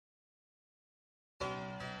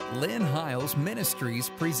Lynn Hiles Ministries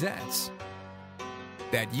presents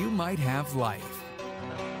That You Might Have Life.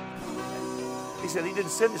 He said he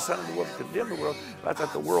didn't send his son into the world to condemn the world, but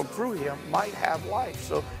that the world through him might have life.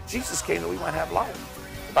 So Jesus came that we might have life.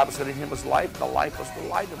 The Bible said in him was life, and the life was the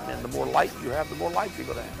light of men. The more light you have, the more life you're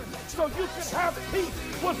going to have. So you can have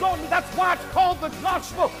peace was on. That's why it's called the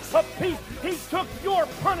gospel of peace. He took your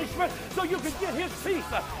punishment so you could get his peace.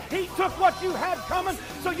 He took what you had coming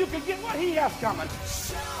so you could get what he has coming.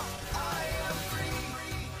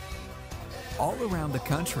 All around the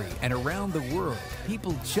country and around the world,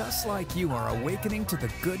 people just like you are awakening to the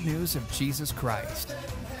good news of Jesus Christ.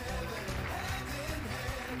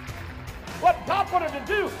 What God wanted to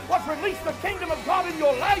do was release the kingdom of God in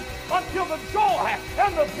your life until the joy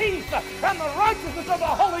and the peace and the righteousness of the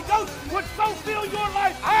Holy Ghost would so fill your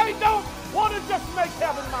life. I don't want to just make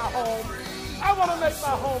heaven my home. I want to make my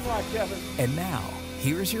home like heaven. And now,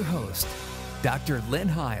 here's your host, Dr. Lynn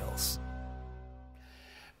Hiles.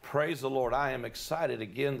 Praise the Lord. I am excited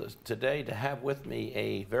again today to have with me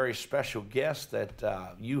a very special guest that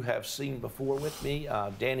you have seen before with me.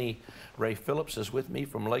 Danny Ray Phillips is with me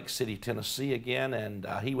from Lake City, Tennessee again, and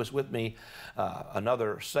he was with me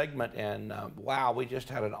another segment, and wow, we just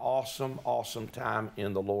had an awesome time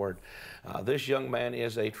in the Lord. This young man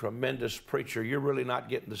is a tremendous preacher. You're really not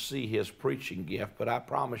getting to see his preaching gift, but I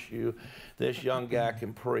promise you this young guy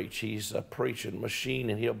can preach. He's a preaching machine,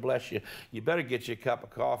 and he'll bless you. You better get you a cup of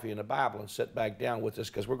coffee in the Bible and sit back down with us,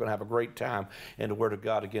 because we're going to have a great time in the Word of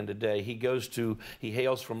God again today. He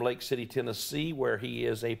hails from Lake City, Tennessee, where he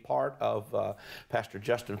is a part of Pastor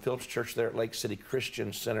Justin Phillips' church there at Lake City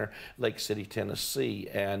Christian Center, Lake City, Tennessee.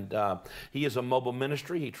 And he is a mobile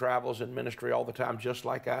ministry. He travels in ministry all the time just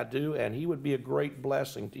like I do, and he would be a great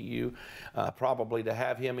blessing to you probably to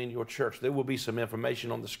have him in your church. There will be some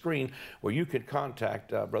information on the screen where you can contact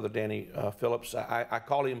Brother Danny Phillips. I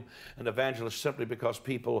call him an evangelist simply because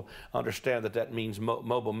people understand that means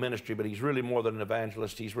mobile ministry, but he's really more than an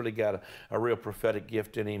evangelist. He's really got a real prophetic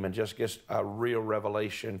gift in him and just gets a real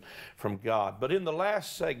revelation from God. But in the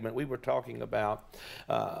last segment, we were talking about,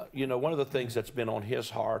 one of the things that's been on his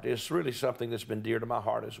heart is really something that's been dear to my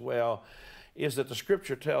heart as well, is that the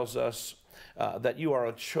Scripture tells us that you are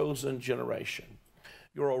a chosen generation.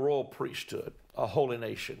 You're a royal priesthood, a holy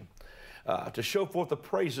nation, to show forth the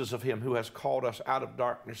praises of him who has called us out of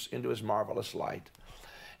darkness into his marvelous light.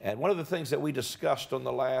 And one of the things that we discussed on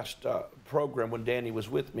the last program when Danny was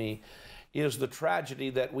with me is the tragedy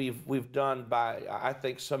that we've done by, I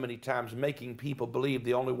think so many times, making people believe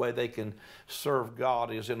the only way they can serve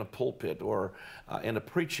God is in a pulpit or in a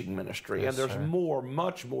preaching ministry. Yes, and there's sir.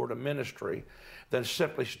 much more to ministry than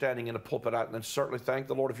simply standing in a pulpit. And certainly thank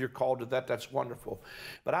the Lord if you're called to that, that's wonderful.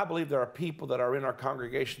 But I believe there are people that are in our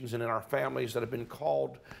congregations and in our families that have been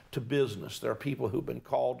called to business. There are people who've been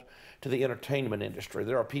called to the entertainment industry.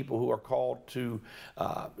 There are people who are called to,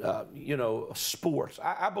 sports.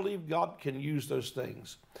 I believe God can use those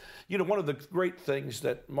things. You know, one of the great things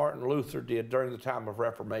that Martin Luther did during the time of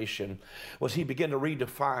Reformation was he began to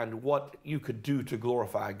redefine what you could do to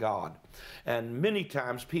glorify God. And many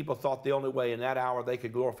times people thought the only way in that hour they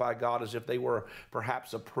could glorify God is if they were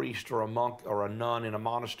perhaps a priest or a monk or a nun in a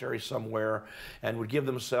monastery somewhere and would give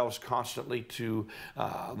themselves constantly to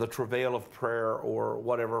the travail of prayer or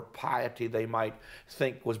whatever piety they might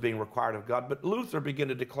think was being required of God. But Luther began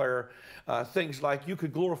to declare things like you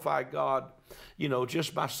could glorify God,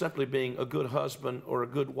 just by simply being a good husband or a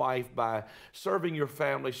good wife, by serving your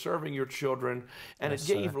family, serving your children. And Yes,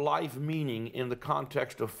 it gave sir. life meaning in the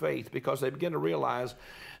context of faith, because they began to realize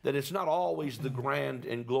that it's not always the grand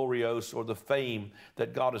and glorious or the fame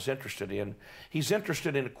that God is interested in. He's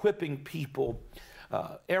interested in equipping people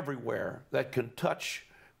everywhere that can touch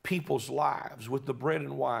people's lives with the bread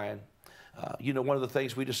and wine. One of the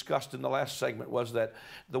things we discussed in the last segment was that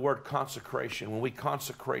the word consecration, when we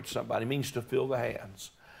consecrate somebody, means to fill the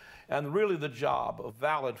hands. And really the job of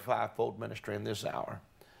valid fivefold ministry in this hour,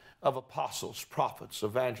 of apostles, prophets,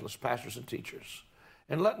 evangelists, pastors, and teachers.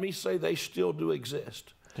 And let me say they still do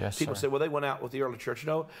exist. Yes, People sir. say, well, they went out with the early church.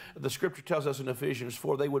 No, the Scripture tells us in Ephesians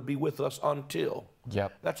 4 they would be with us until.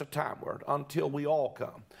 Yep. That's a time word. Until we all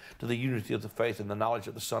come to the unity of the faith and the knowledge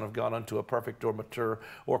of the Son of God, unto a perfect or mature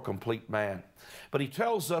or complete man. But he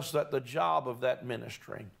tells us that the job of that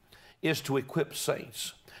ministry is to equip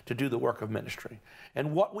saints to do the work of ministry.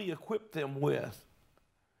 And what we equip them with,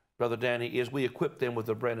 Brother Danny, is we equip them with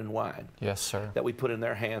the bread and wine Yes, sir. that we put in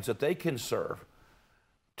their hands, that they can serve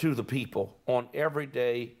to the people on every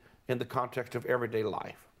day in the context of everyday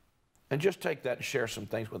life. And just take that and share some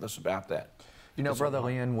things with us about that. You know, Brother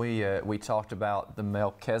Lynn, we talked about the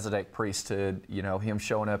Melchizedek priesthood, you know, him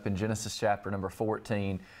showing up in Genesis chapter number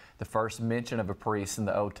 14, the first mention of a priest in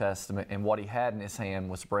the Old Testament, and what he had in his hand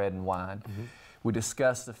was bread and wine. We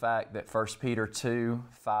discussed the fact that 1 Peter 2,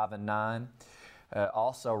 5 and 9,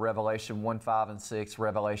 also Revelation 1, 5 and 6,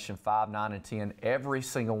 Revelation 5, 9 and 10, every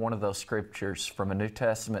single one of those scriptures from a New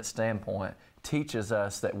Testament standpoint teaches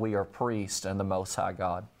us that we are priests in the Most High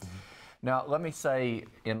God. Now, let me say,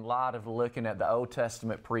 in light of looking at the Old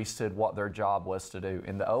Testament priesthood, what their job was to do.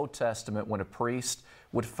 In the Old Testament, when a priest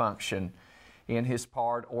would function in his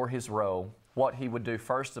part or his role, what he would do,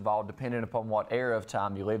 first of all, depending upon what era of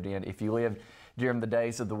time you lived in. If you lived during the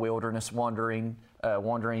days of the wilderness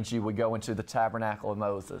wanderings, you would go into the tabernacle of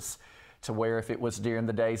Moses, to where if it was during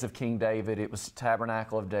the days of King David, it was the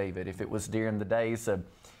tabernacle of David. If it was during the days of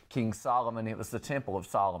King Solomon, it was the temple of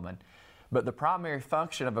Solomon. But the primary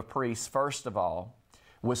function of a priest, first of all,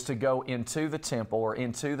 was to go into the temple or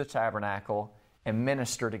into the tabernacle and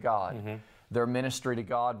minister to God. Their ministry to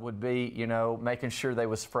God would be, you know, making sure there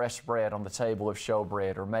was fresh bread on the table of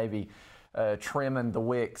showbread, or maybe trimming the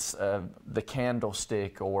wicks of the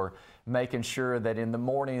candlestick, or making sure that in the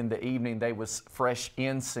morning and the evening there was fresh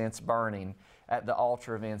incense burning at the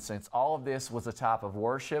altar of incense. All of this was a type of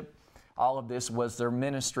worship. All of this was their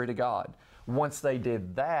ministry to God. Once they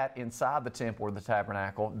did that inside the temple or the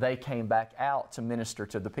tabernacle, they came back out to minister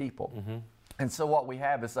to the people. And so what we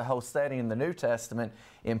have is the whole setting in the New Testament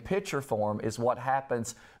in picture form is what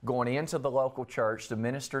happens going into the local church to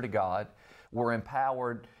minister to God. We're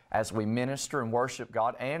empowered as we minister and worship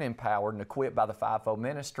God, and empowered and equipped by the fivefold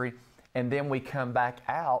ministry. And then we come back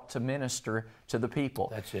out to minister to the people.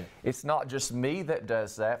 That's it. It's not just me that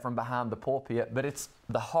does that from behind the pulpit, but it's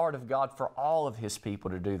the heart of God for all of His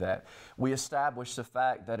people to do that. We established the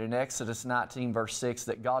fact that in Exodus 19, verse 6,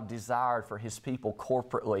 that God desired for His people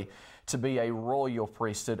corporately to be a royal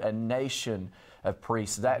priesthood, a nation of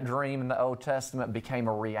priests. That dream in the Old Testament became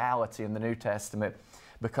a reality in the New Testament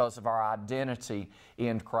because of our identity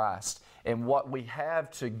in Christ. And what we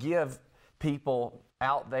have to give people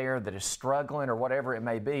out there that is struggling or whatever it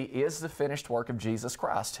may be is the finished work of Jesus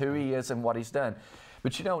Christ, who He is and what He's done.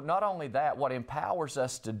 But you know, not only that, what empowers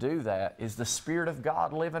us to do that is the Spirit of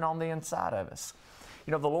God living on the inside of us.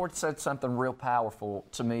 You know, the Lord said something real powerful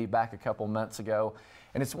to me back a couple months ago,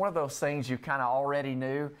 and it's one of those things you kind of already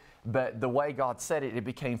knew, but the way God said it, it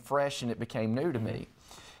became fresh and it became new to me.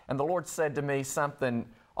 And the Lord said to me something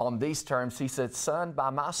on these terms. He said, "Son, by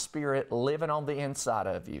my Spirit living on the inside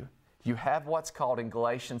of you, you have what's called in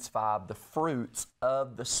Galatians 5, the fruits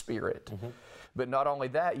of the Spirit." But not only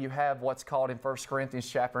that, you have what's called in 1 Corinthians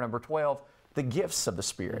chapter number 12, the gifts of the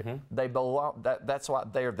Spirit. They belong, that's why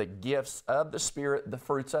they're the gifts of the Spirit, the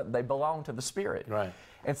fruits of, they belong to the Spirit. Right.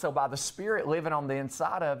 And so by the Spirit living on the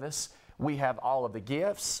inside of us, we have all of the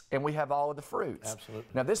gifts and we have all of the fruits. Absolutely.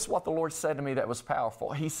 Now this is what the Lord said to me that was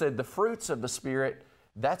powerful. He said, the fruits of the Spirit,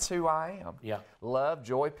 that's who I am. Yeah. Love,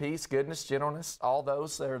 joy, peace, goodness, gentleness, all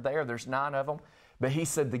those that are there. There's 9 of them. But He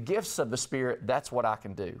said the gifts of the Spirit, that's what I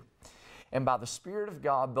can do. And by the Spirit of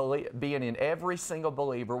God being in every single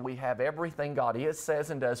believer, we have everything God is, says,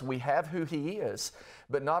 and does. We have who He is.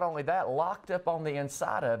 But not only that, locked up on the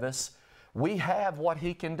inside of us, we have what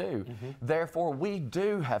He can do. Therefore, we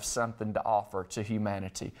do have something to offer to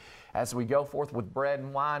humanity. As we go forth with bread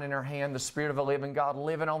and wine in our hand, the Spirit of the living God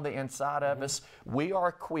living on the inside of us, we are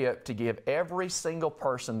equipped to give every single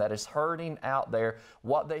person that is hurting out there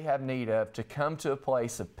what they have need of to come to a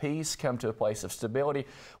place of peace, come to a place of stability.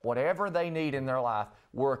 Whatever they need in their life,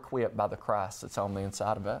 we're equipped by the Christ that's on the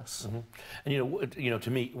inside of us. And you know, to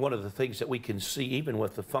me, one of the things that we can see, even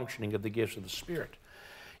with the functioning of the gifts of the Spirit,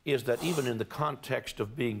 is that even in the context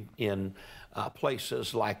of being in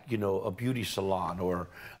places like, you know, a beauty salon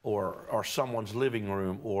or someone's living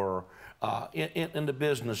room, or in the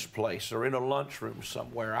business place, or in a lunchroom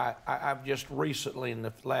somewhere. I've just recently, in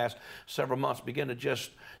the last several months, begun to just,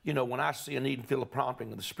 you know, when I see a need and feel a prompting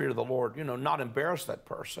of the Spirit of the Lord, you know, not embarrass that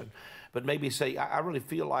person, but maybe say, I really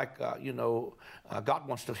feel like, you know, God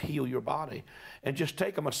wants to heal your body. And just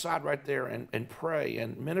take them aside right there and pray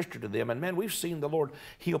and minister to them. And man, we've seen the Lord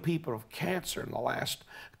heal people of cancer in the last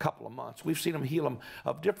couple of months. We've seen Him heal them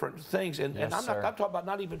of different things. And I'm talking about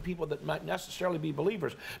not even people that might necessarily be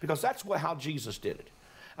believers, because that's how Jesus did it.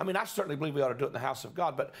 I mean, I certainly believe we ought to do it in the house of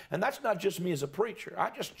God, and that's not just me as a preacher. I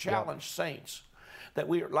just challenge saints that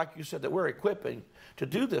we are, like you said, that we're equipping to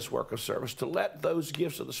do this work of service, to let those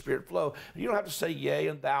gifts of the Spirit flow. You don't have to say yea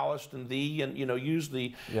and thouest and thee and, use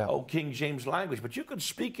the old King James language, but you can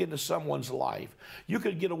speak into someone's life. You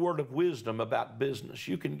can get a word of wisdom about business.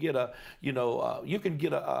 You can get a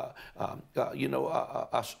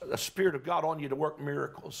Spirit of God on you to work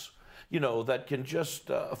miracles, that can just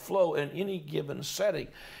flow in any given setting.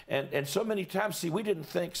 And so many times, see, we didn't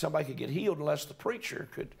think somebody could get healed unless the preacher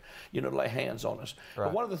could, lay hands on us. Right.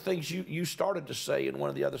 But one of the things you started to say in one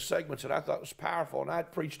of the other segments that I thought was powerful, and I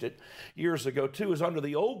had preached it years ago too, is under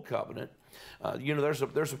the Old Covenant, there's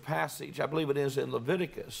a passage, I believe it is in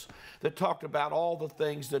Leviticus, that talked about all the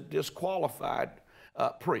things that disqualified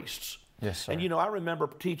priests. Yes, sir. And, I remember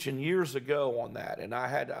teaching years ago on that, and I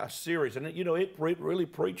had a series, and, it really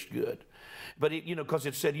preached good. But, because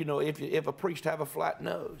it said, if a priest have a flat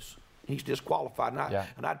nose, he's disqualified.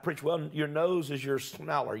 And I'd preach, well, your nose is your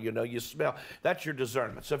smeller, you smell. That's your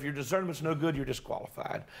discernment. So if your discernment's no good, you're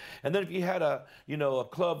disqualified. And then if you had a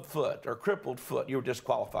club foot or crippled foot, you were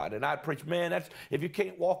disqualified. And I'd preach, man, if you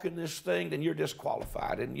can't walk in this thing, then you're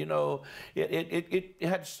disqualified. And,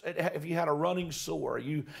 if you had a running sore,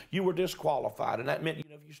 you were disqualified. And that meant, if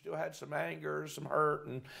you still had some anger, some hurt,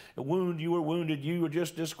 and a wound, you were wounded, you were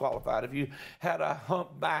just disqualified. If you had a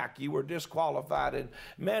hump back, you were disqualified. And,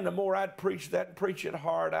 man, the more I'd preach that and preach it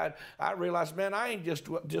hard, I realized, man, I ain't just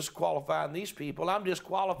disqualifying these people. I'm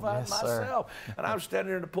disqualifying myself. Sir. And I'm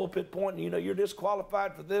standing in the pulpit pointing, you're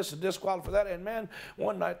disqualified for this and disqualified for that. And, man,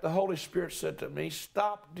 one night the Holy Spirit said to me,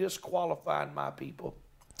 stop disqualifying my people.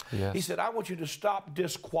 Yes. He said, I want you to stop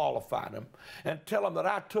disqualifying them and tell them that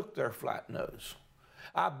I took their flat nose.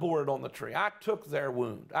 I bore it on the tree. I took their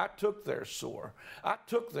wound. I took their sore. I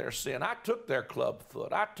took their sin. I took their club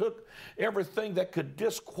foot. I took everything that could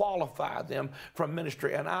disqualify them from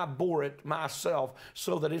ministry, and I bore it myself,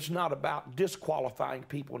 so that it's not about disqualifying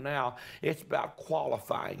people now. It's about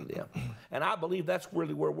qualifying them. And I believe that's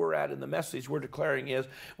really where we're at in the message we're declaring is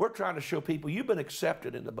we're trying to show people you've been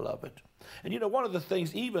accepted in the beloved. And one of the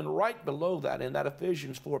things, even right below that, in that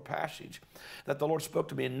Ephesians 4 passage that the Lord spoke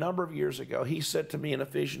to me a number of years ago, he said to me in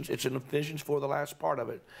Ephesians, it's in Ephesians 4, the last part of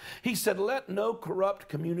it, he said, let no corrupt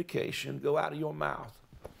communication go out of your mouth,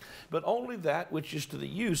 but only that which is to the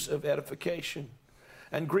use of edification.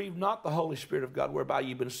 And grieve not the Holy Spirit of God, whereby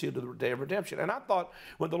you've been sealed to the day of redemption. And I thought,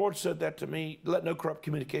 when the Lord said that to me, let no corrupt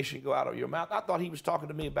communication go out of your mouth, I thought he was talking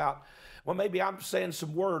to me about, well, maybe I'm saying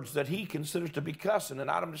some words that he considers to be cussing,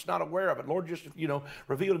 and I'm just not aware of it. Lord, just,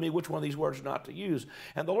 reveal to me which one of these words not to use.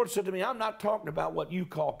 And the Lord said to me, I'm not talking about what you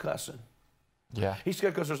call cussing. Yeah. He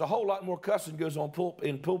said, because there's a whole lot more cussing goes on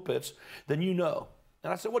in pulpits than you know.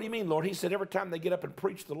 And I said, what do you mean, Lord? He said, every time they get up and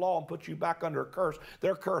preach the law and put you back under a curse,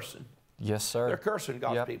 they're cursing. Yes, sir. They're cursing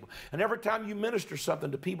God's people. And every time you minister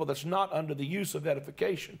something to people that's not under the use of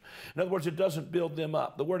edification, in other words, it doesn't build them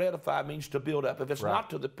up. The word edify means to build up. If it's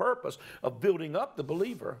not to the purpose of building up the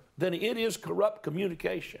believer, then it is corrupt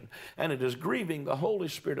communication, and it is grieving the Holy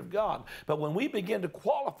Spirit of God. But when we begin to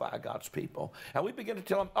qualify God's people, and we begin to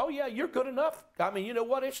tell them, oh yeah, you're good enough. I mean, you know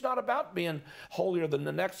what? It's not about being holier than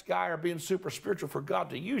the next guy or being super spiritual for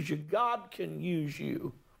God to use you. God can use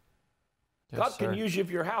you. God can use you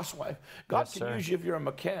if you're a housewife. God can use you if you're a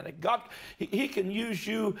mechanic. God, He can use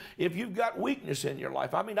you if you've got weakness in your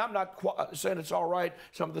life. I mean, I'm not saying it's all right,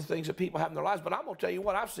 some of the things that people have in their lives, but I'm going to tell you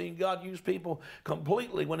what, I've seen God use people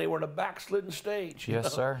completely when they were in a backslidden stage.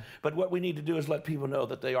 Yes, sir. But what we need to do is let people know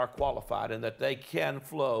that they are qualified and that they can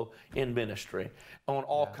flow in ministry on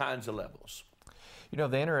all kinds of levels.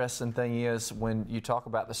 The interesting thing is when you talk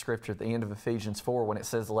about the scripture at the end of Ephesians 4, when it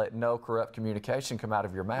says, let no corrupt communication come out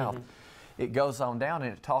of your mouth, it goes on down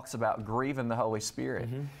and it talks about grieving the Holy Spirit.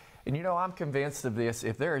 And I'm convinced of this.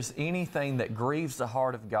 If there is anything that grieves the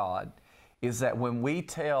heart of God, is that when we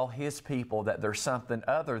tell His people that there's something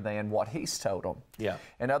other than what He's told them. Yeah.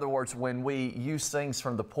 In other words, when we use things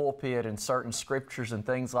from the pulpit and certain scriptures and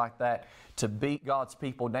things like that to beat God's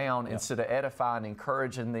people down instead of edifying,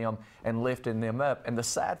 encouraging them, and lifting them up. And the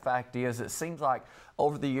sad fact is, it seems like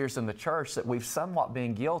over the years in the church that we've somewhat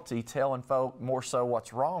been guilty telling folk more so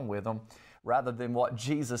what's wrong with them rather than what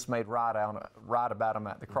Jesus made right about them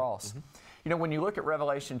at the cross. When you look at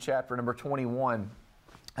Revelation chapter number 21,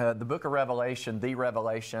 the book of Revelation, the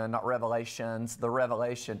Revelation, not Revelations, the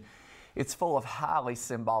Revelation, it's full of highly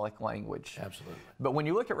symbolic language. Absolutely. But when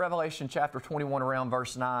you look at Revelation chapter 21 around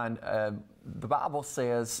verse 9, the Bible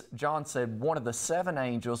says, John said, one of the 7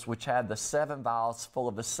 angels which had the 7 vials full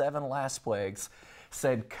of the 7 last plagues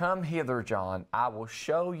said, come hither, John, I will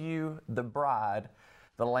show you the bride,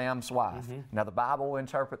 the Lamb's wife. Now the Bible will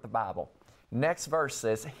interpret the Bible. Next verse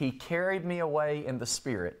says, he carried me away in the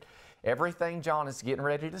Spirit, Everything John is getting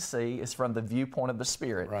ready to see is from the viewpoint of the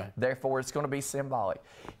Spirit. Right. Therefore, it's going to be symbolic.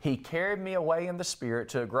 He carried me away in the Spirit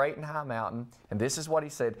to a great and high mountain, and this is what he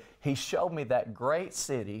said. He showed me that great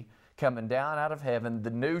city coming down out of heaven, the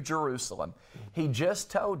New Jerusalem. He just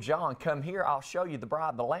told John, come here, I'll show you the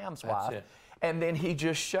bride, the Lamb's wife. it. And then he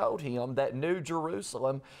just showed him that New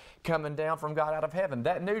Jerusalem coming down from God out of heaven.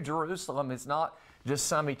 That New Jerusalem is not just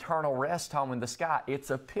some eternal rest home in the sky.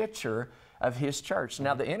 It's a picture of his church.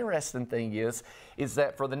 Now, the interesting thing is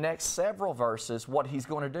that for the next several verses, what he's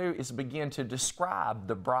going to do is begin to describe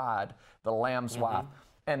the bride, the Lamb's wife.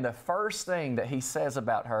 And the first thing that he says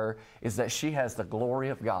about her is that she has the glory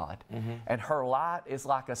of God. And her light is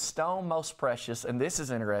like a stone most precious. And this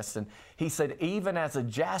is interesting. He said, even as a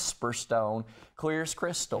jasper stone, clear as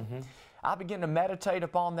crystal. I began to meditate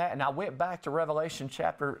upon that, and I went back to Revelation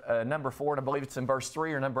chapter number 4, and I believe it's in verse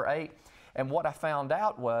 3 or number 8. And what I found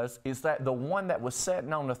out is that the one that was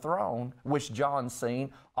sitting on the throne, which John's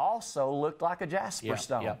seen, also looked like a jasper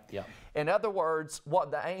stone. In other words,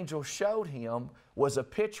 what the angel showed him was a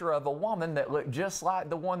picture of a woman that looked just like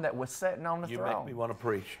the one that was sitting on the throne. You make me want to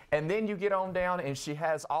preach. And then you get on down, and she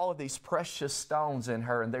has all of these precious stones in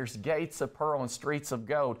her, and there's gates of pearl and streets of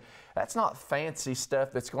gold. That's not fancy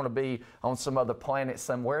stuff that's going to be on some other planet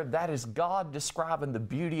somewhere. That is God describing the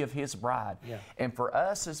beauty of His bride. And for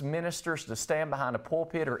us as ministers to stand behind a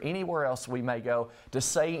pulpit or anywhere else we may go to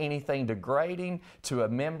say anything degrading to a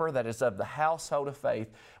member that is of the household of faith,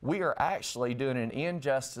 we are actually doing an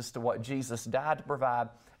injustice to what Jesus died to provide.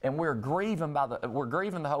 And we're grieving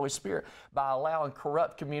the Holy Spirit by allowing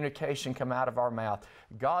corrupt communication come out of our mouth.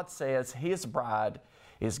 God says His bride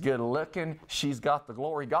is good looking. She's got the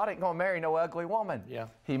glory. God ain't going to marry no ugly woman.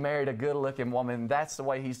 He married a good looking woman. That's the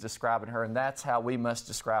way He's describing her, and that's how we must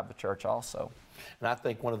describe the church also. And I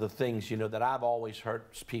think one of the things, that I've always heard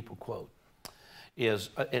people quote is,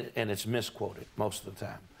 and it's misquoted most of the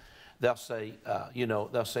time. They'll say,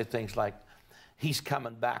 they'll say things like, He's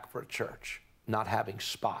coming back for a church, not having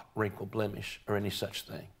spot, wrinkle, blemish, or any such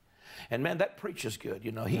thing. And man, that preaches good.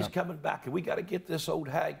 He's coming back, and we got to get this old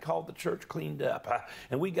hag called the church cleaned up,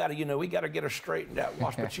 and we got to, get her straightened out,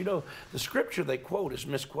 washed. But the scripture they quote is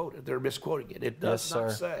misquoted. They're misquoting it. It does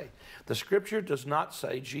not say. The scripture does not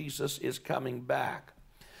say Jesus is coming back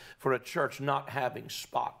for a church not having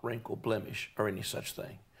spot, wrinkle, blemish, or any such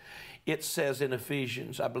thing. It says in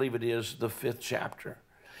Ephesians, I believe it is the 5th chapter.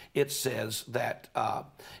 It says that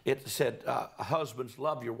husbands,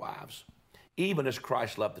 love your wives, even as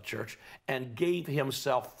Christ loved the church and gave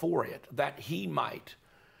Himself for it, that He might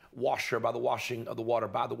wash her by the washing of the water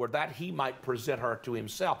by the word, that He might present her to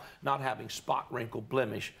Himself, not having spot, wrinkle,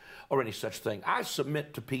 blemish, or any such thing. I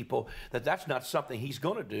submit to people that that's not something He's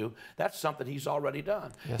going to do. That's something He's already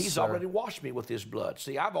done. He's already washed me with His blood.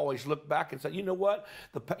 See, I've always looked back and said, you know what?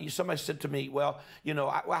 Somebody said to me, well,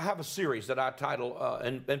 I have a series that I title,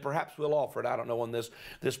 and perhaps we'll offer it, I don't know, on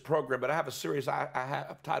this program, but I have a series I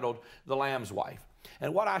have titled The Lamb's Wife.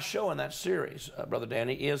 And what I show in that series, Brother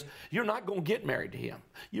Danny, is you're not going to get married to Him.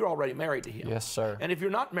 You're already married to Him. Yes, sir. And if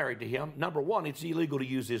you're not married to Him, number one, it's illegal to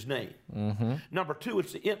use His name. Number two,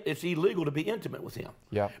 it's illegal to be intimate with Him.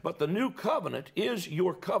 But the new covenant is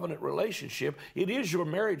your covenant relationship. It is your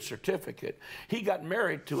marriage certificate. He got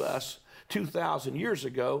married to us 2,000 years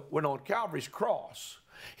ago when on Calvary's cross,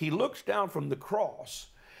 He looks down from the cross.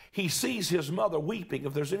 He sees His mother weeping.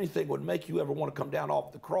 If there's anything that would make you ever want to come down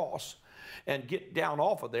off the cross and get down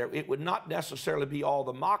off of there, it would not necessarily be all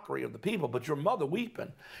the mockery of the people, but your mother weeping.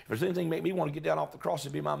 If there's anything that make me want to get down off the cross,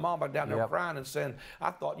 it'd be my mom back down there crying and saying,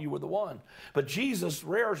 I thought you were the one. But Jesus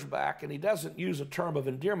rears back, and He doesn't use a term of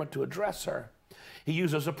endearment to address her. He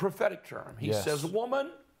uses a prophetic term. He says,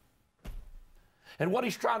 woman. And what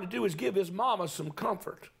He's trying to do is give His mama some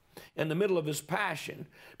comfort in the middle of His passion,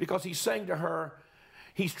 because He's saying to her,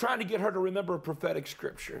 He's trying to get her to remember a prophetic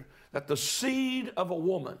scripture, that the seed of a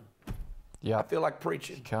woman, I feel like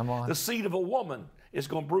preaching. Come on. The seed of a woman is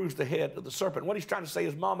going to bruise the head of the serpent. What He's trying to say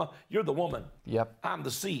is, Mama, you're the woman. I'm the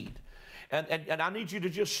seed. And I need you to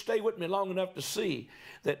just stay with me long enough to see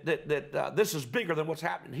that this is bigger than what's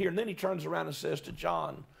happening here. And then He turns around and says to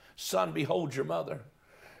John, son, behold your mother.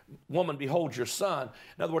 Woman, behold your son.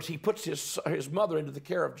 In other words, He puts his mother into the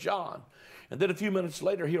care of John. And then a few minutes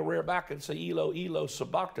later, He'll rear back and say, Elo, Elo,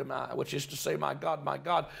 sabachthani, which is to say, my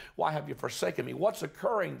God, why have you forsaken me? What's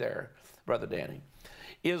occurring there, Brother Danny,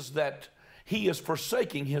 is that He is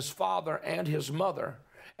forsaking His father and His mother,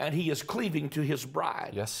 and He is cleaving to His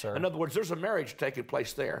bride. Yes, sir. In other words, there's a marriage taking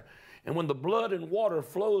place there. And when the blood and water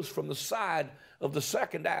flows from the side of the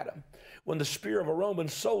second Adam, when the spear of a Roman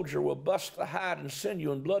soldier will bust the hide and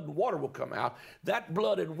sinew and blood and water will come out, that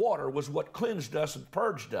blood and water was what cleansed us and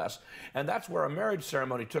purged us. And that's where a marriage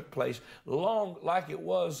ceremony took place like it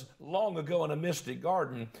was long ago in a mystic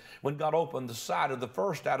garden when God opened the side of the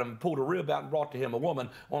first Adam, pulled a rib out and brought to him a woman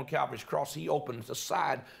on Calvary's cross. He opened the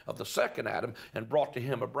side of the second Adam and brought to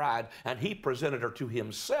him a bride, and he presented her to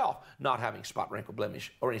himself, not having spot, wrinkle,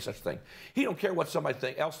 blemish, or any such thing. He don't care what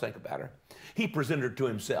somebody else think about her. He presented her to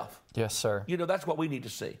himself. Yes, sir. You know, that's what we need to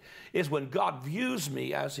see, is when God views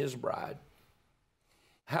me as his bride.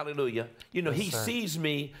 Hallelujah. You know, Yes, he sir. sees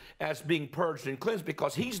me as being purged and cleansed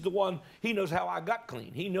because he's the one, he knows how I got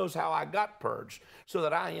clean. He knows how I got purged, so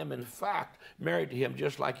that I am, in fact, married to him,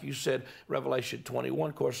 just like you said, Revelation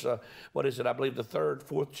 21. Of course, what is it? I believe the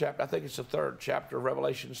fourth chapter, I think it's the third chapter of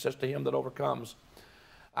Revelation, says, to him that overcomes,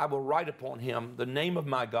 I will write upon him the name of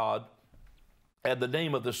my God and the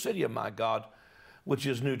name of the city of my God, which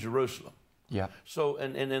is New Jerusalem. Yeah. So,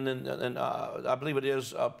 and I believe it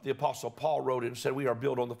is the Apostle Paul wrote it and said, we are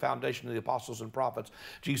built on the foundation of the apostles and prophets,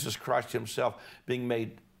 Jesus Christ himself being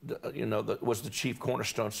made, was the chief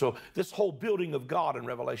cornerstone. So this whole building of God in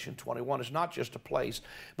Revelation 21 is not just a place,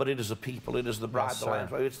 but it is a people. It is the bride, Yes, the sir.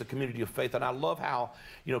 Lamb. It's the community of faith. And I love how,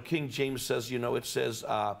 King James says, it says,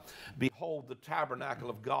 behold, the tabernacle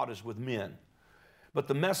of God is with men. But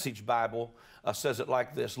the Message Bible says it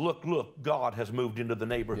like this: look, God has moved into the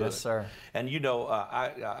neighborhood. Yes, sir. And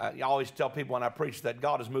I always tell people when I preach that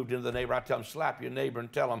God has moved into the neighborhood, I tell them, slap your neighbor and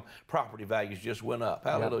tell them property values just went up.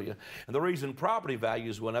 Hallelujah. Yep. And the reason property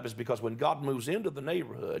values went up is because when God moves into the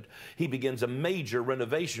neighborhood, he begins a major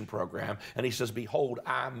renovation program. And he says, behold,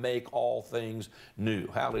 I make all things new.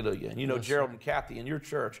 Hallelujah. And Yes, Gerald and Kathy in your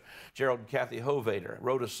church, Gerald and Kathy Hovader,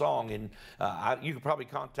 wrote a song. And you could probably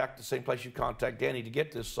contact the same place you contact Danny to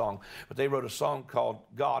get this song. But they wrote a song called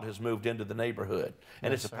God Has Moved Into the Neighborhood.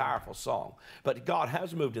 And Yes, it's a sir. powerful song. But God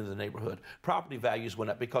has moved into the neighborhood. Property values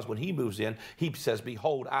went up because when he moves in, he says,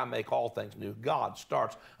 behold, I make all things new. God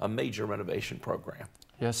starts a major renovation program.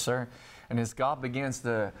 Yes, sir. And as God begins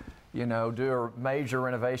to, do a major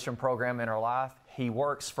renovation program in our life, he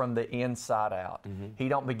works from the inside out. Mm-hmm. He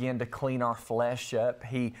don't begin to clean our flesh up.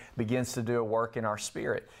 He begins to do a work in our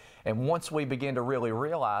spirit. And once we begin to really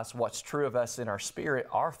realize what's true of us in our spirit,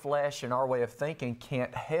 our flesh and our way of thinking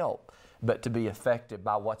can't help but to be affected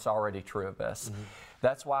by what's already true of us. Mm-hmm.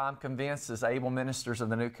 That's why I'm convinced, as able ministers of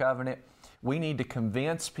the New Covenant, we need to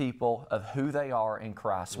convince people of who they are in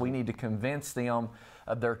Christ. Mm-hmm. We need to convince them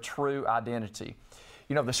of their true identity.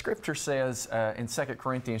 The Scripture says in 2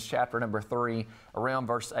 Corinthians chapter number 3, around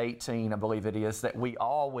verse 18, I believe it is, that we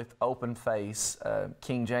all with open face,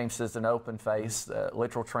 King James says an open face,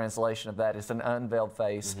 literal translation of that is an unveiled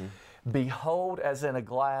face, behold as in a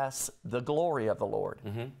glass the glory of the Lord,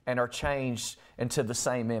 and are changed into the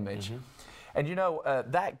same image. And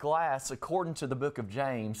that glass, according to the book of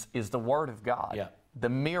James, is the Word of God. Yeah. The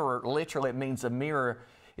mirror, literally it means a mirror,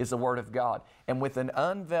 is the Word of God. And with an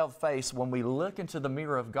unveiled face, when we look into the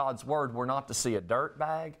mirror of God's Word, we're not to see a dirt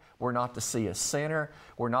bag, we're not to see a sinner,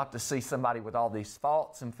 we're not to see somebody with all these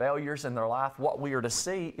faults and failures in their life. What we are to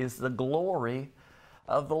see is the glory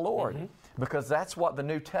of the Lord. Because that's what the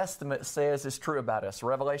New Testament says is true about us.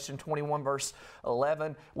 Revelation 21 verse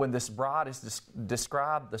 11, when this bride is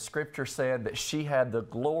described, the Scripture said that she had the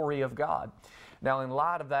glory of God. Now, in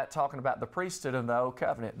light of that, talking about the priesthood of the Old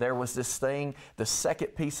Covenant, there was this thing, the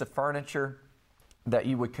second piece of furniture that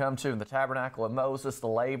you would come to in the tabernacle of Moses, the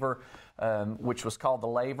laver, which was called the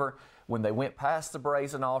laver. When they went past the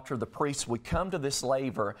brazen altar, the priests would come to this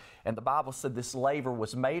laver, and the Bible said this laver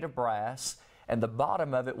was made of brass, and the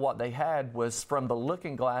bottom of it, what they had was from the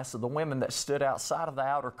looking glass of the women that stood outside of the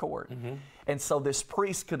outer court. And so this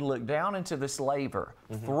priest could look down into this laver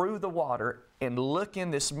through the water and look in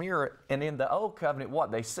this mirror. And in the Old Covenant,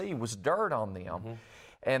 what they see was dirt on them.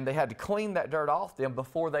 And they had to clean that dirt off them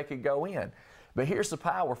before they could go in. But here's the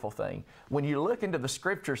powerful thing. When you look into the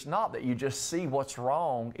Scriptures, not that you just see what's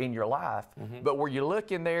wrong in your life, but where you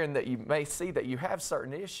look in there and that you may see that you have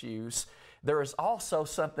certain issues, there is also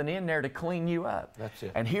something in there to clean you up. That's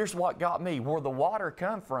it. And here's what got me. Where the water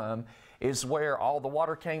come from is where all the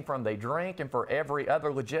water came from. They drink, and for every other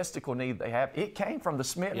logistical need they have, it came from the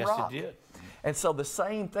smitten rock. Yes, it did. And so the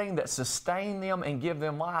same thing that sustained them and give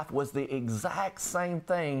them life was the exact same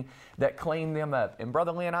thing that cleaned them up. And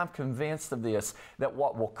Brother Lynn, I'm convinced of this, that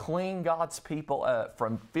what will clean God's people up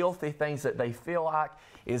from filthy things that they feel like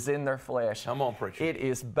is in their flesh. Come on, preacher. It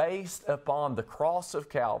is based upon the cross of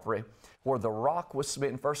Calvary, where the rock was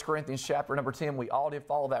smitten. 1 Corinthians chapter number 10, we all did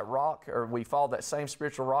follow that rock, or we followed that same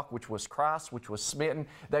spiritual rock, which was Christ, which was smitten.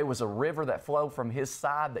 There was a river that flowed from His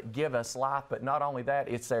side that give us life, but not only that,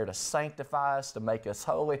 it's there to sanctify us, to make us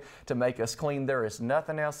holy, to make us clean. There is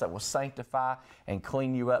nothing else that will sanctify and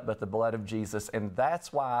clean you up but the blood of Jesus, and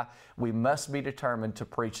that's why we must be determined to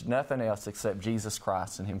preach nothing else except Jesus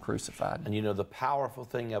Christ and Him crucified. And you know, the powerful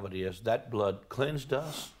thing of it is that blood cleansed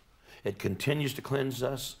us. It continues to cleanse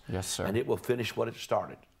us. Yes, sir. And it will finish what it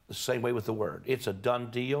started. The same way with the Word. It's a done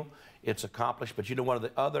deal. It's accomplished. But you know, one of the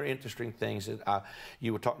other interesting things that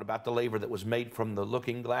you were talking about, the laver that was made from the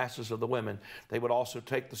looking glasses of the women. They would also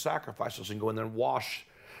take the sacrifices and go in there and wash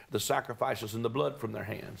the sacrifices and the blood from their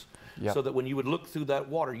hands. Yep. So that when you would look through that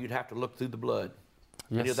water, you'd have to look through the blood.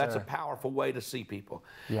 Yes, you know, that's sir. a powerful way to see people.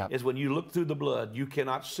 Yep. Is when you look through the blood, you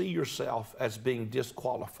cannot see yourself as being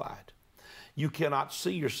disqualified. You cannot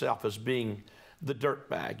see yourself as being the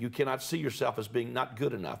dirtbag. You cannot see yourself as being not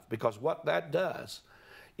good enough, because what that does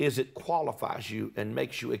is it qualifies you and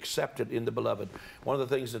makes you accepted in the beloved. One of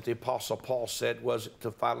the things that the Apostle Paul said was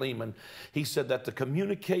to Philemon, he said that the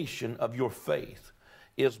communication of your faith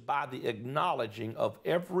is by the acknowledging of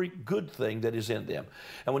every good thing that is in them.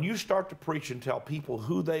 And when you start to preach and tell people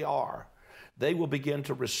who they are, they will begin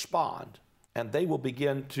to respond. And they will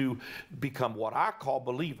begin to become what I call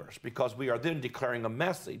believers, because we are then declaring a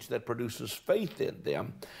message that produces faith in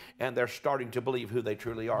them, and they're starting to believe who they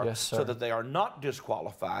truly are. Yes, sir. So that they are not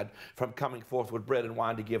disqualified from coming forth with bread and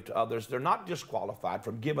wine to give to others. They're not disqualified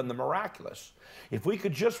from giving the miraculous. If we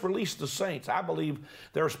could just release the saints, I believe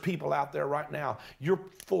there's people out there right now, you're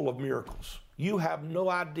full of miracles. You have no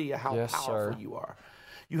idea how Yes, powerful sir. you are.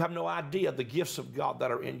 You have no idea the gifts of God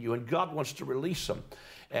that are in you, and God wants to release them.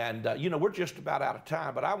 And you know, we're just about out of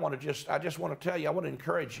time, but I just want to tell you, I want to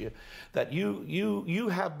encourage you that you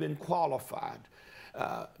have been qualified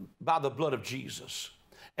by the blood of Jesus,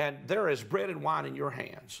 and there is bread and wine in your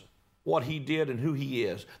hands. What He did and who He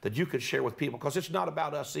is, that you could share with people, because it's not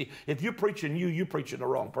about us. See, if you're preaching you're preaching the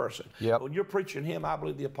wrong person. Yep. When you're preaching Him, I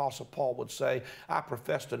believe the Apostle Paul would say, I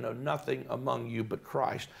profess to know nothing among you but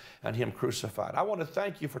Christ and Him crucified. I want to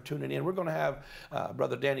thank you for tuning in. We're going to have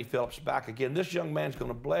Brother Danny Phillips back again. This young man's going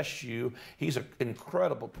to bless you. He's an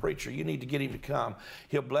incredible preacher. You need to get him to come.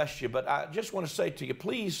 He'll bless you. But I just want to say to you,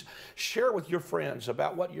 please share with your friends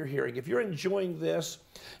about what you're hearing. If you're enjoying this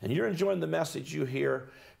and you're enjoying the message you hear,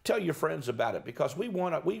 tell your friends about it, because we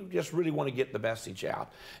just really want to get the message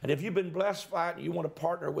out. And if you've been blessed by it and you want to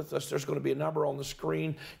partner with us, there's going to be a number on the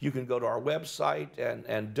screen. You can go to our website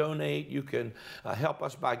and donate. You can help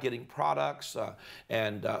us by getting products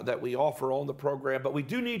that we offer on the program. But we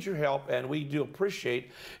do need your help, and we do appreciate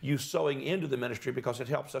you sowing into the ministry, because it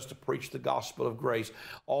helps us to preach the gospel of grace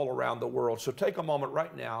all around the world. So take a moment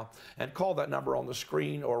right now and call that number on the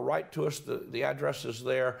screen, or write to us. The address is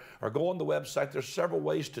there, or go on the website. There's several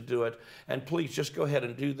ways to do it, and please just go ahead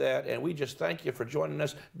and do that. And we just thank you for joining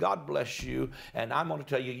us. God bless you, and I'm going to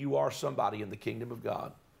tell you, you are somebody in the kingdom of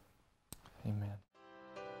God. Amen.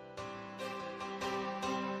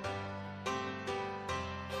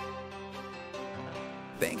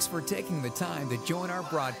 Thanks for taking the time to join our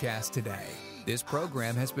broadcast today. This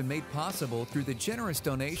program has been made possible through the generous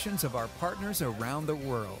donations of our partners around the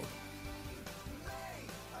world.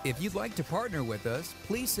 If you'd like to partner with us,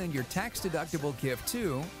 please send your tax-deductible gift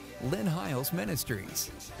to Lynn Hiles Ministries,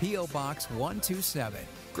 P.O. Box 127,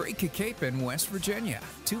 Great Cacapon, West Virginia,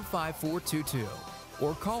 25422.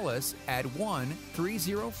 Or call us at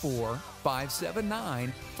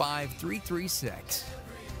 1-304-579-5336.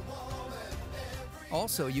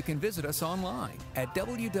 Also, you can visit us online at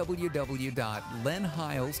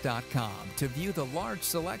www.lenhiles.com to view the large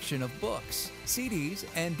selection of books, CDs,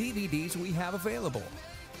 and DVDs we have available.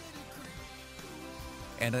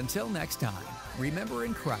 And until next time, remember,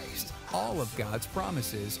 in Christ, all of God's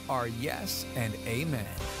promises are yes and amen.